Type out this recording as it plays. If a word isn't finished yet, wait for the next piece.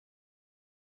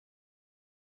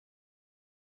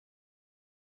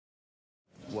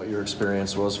what your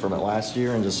experience was from it last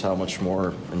year and just how much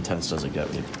more intense does it get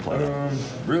when you play?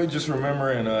 Really just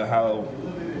remembering how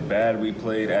bad we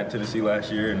played at Tennessee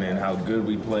last year and then how good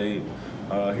we played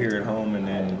here at home, and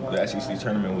then the SEC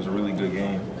tournament was a really good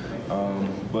game.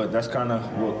 But that's kind of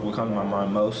what comes to my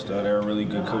mind most. They're a really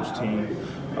good coach team.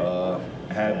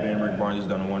 Rick Barnes has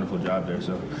done a wonderful job there,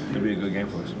 so it'll be a good game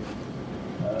for us.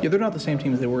 Yeah, they're not the same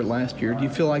team as they were last year. Do you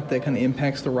feel like that kind of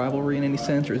impacts the rivalry in any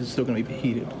sense, or is it still going to be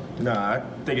heated? Nah, I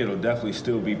think it'll definitely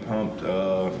still be pumped.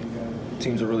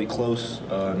 Teams are really close,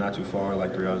 not too far,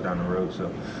 like 3 hours down the road.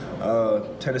 So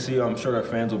Tennessee, I'm sure their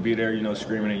fans will be there,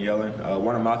 screaming and yelling.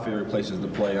 One of my favorite places to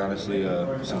play, honestly,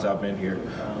 since I've been here.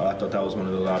 I thought that was one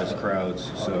of the loudest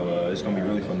crowds. So it's going to be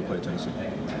really fun to play Tennessee.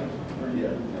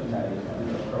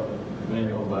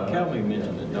 Immanuel, Calvin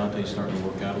mentioned that Dante's starting to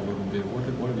work out a little bit. What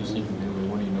have you seen from him, and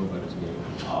what do you know about his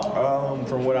game?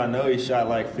 From what I know, he shot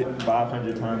like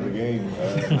 500 times a game.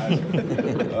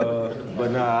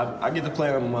 But nah, I get to play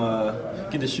him,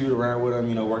 get to shoot around with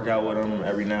him, work out with him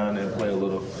every now and then, play a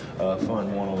little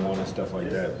fun one-on-one and stuff like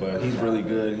that. But he's really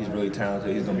good. He's really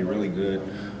talented. He's going to be really good.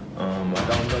 I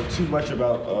don't know too much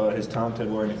about his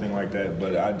timetable or anything like that,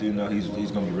 but I do know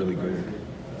he's going to be really good.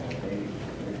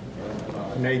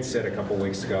 Nate said a couple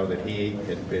weeks ago that he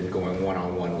had been going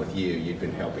one-on-one with you. You'd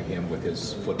been helping him with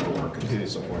his footwork and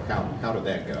so forth. How did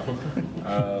that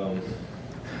go?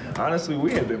 Honestly,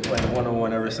 we had been playing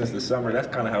one-on-one ever since the summer. That's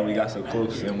kind of how we got so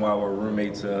close, and while we're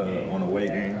roommates on away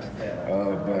games.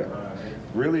 But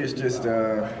really, it's just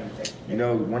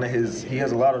he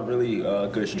has a lot of really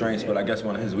good strengths, but I guess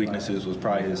one of his weaknesses was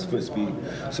probably his foot speed.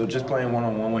 So just playing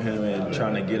one-on-one with him and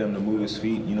trying to get him to move his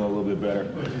feet, a little bit better,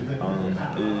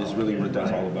 is really what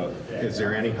that's all about. Is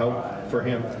there any hope for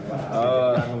him?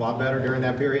 Gotten a lot better during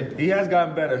that period? He has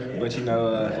gotten better,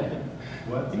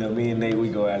 but me and Nate, we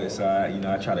go at it. So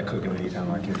I try to cook him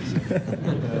anytime I can.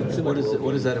 So what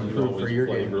does that improve for your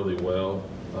game? Really well.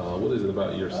 What is it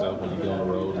about yourself when you go on the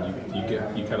road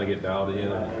and you kind of get dialed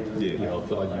in and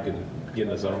feel like you can get in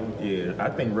the zone? Yeah, I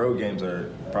think road games are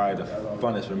probably the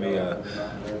funnest for me.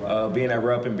 Being at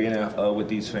Rupp and being with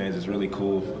these fans is really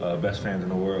cool. Best fans in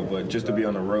the world, but just to be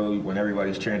on the road when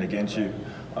everybody's cheering against you,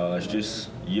 it's just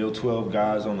 12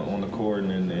 guys on the court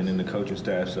and then the coaching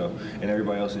staff. So and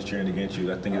everybody else is cheering against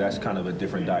you. I think that's kind of a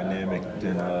different dynamic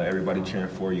than everybody cheering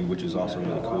for you, which is also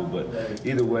really cool. But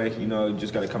either way, you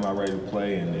just got to come out ready to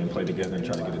play and play together and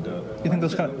try to get it done. You think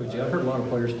those kind of? I've heard a lot of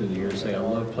players through the years say, "I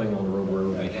love playing on the road where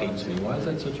everybody hates me." Why is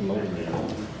that such a motivator?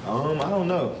 I don't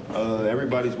know.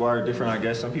 Everybody's wired different, I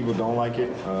guess. Some people don't like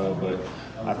it, but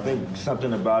I think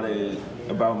something about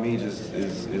me just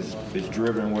is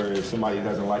driven where if somebody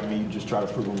doesn't like me, you just try to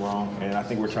prove them wrong. And I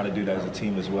think we're trying to do that as a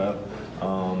team as well.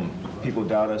 People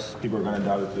doubt us. People are going to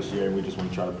doubt us this year, and we just want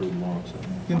to try to prove them wrong.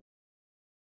 So.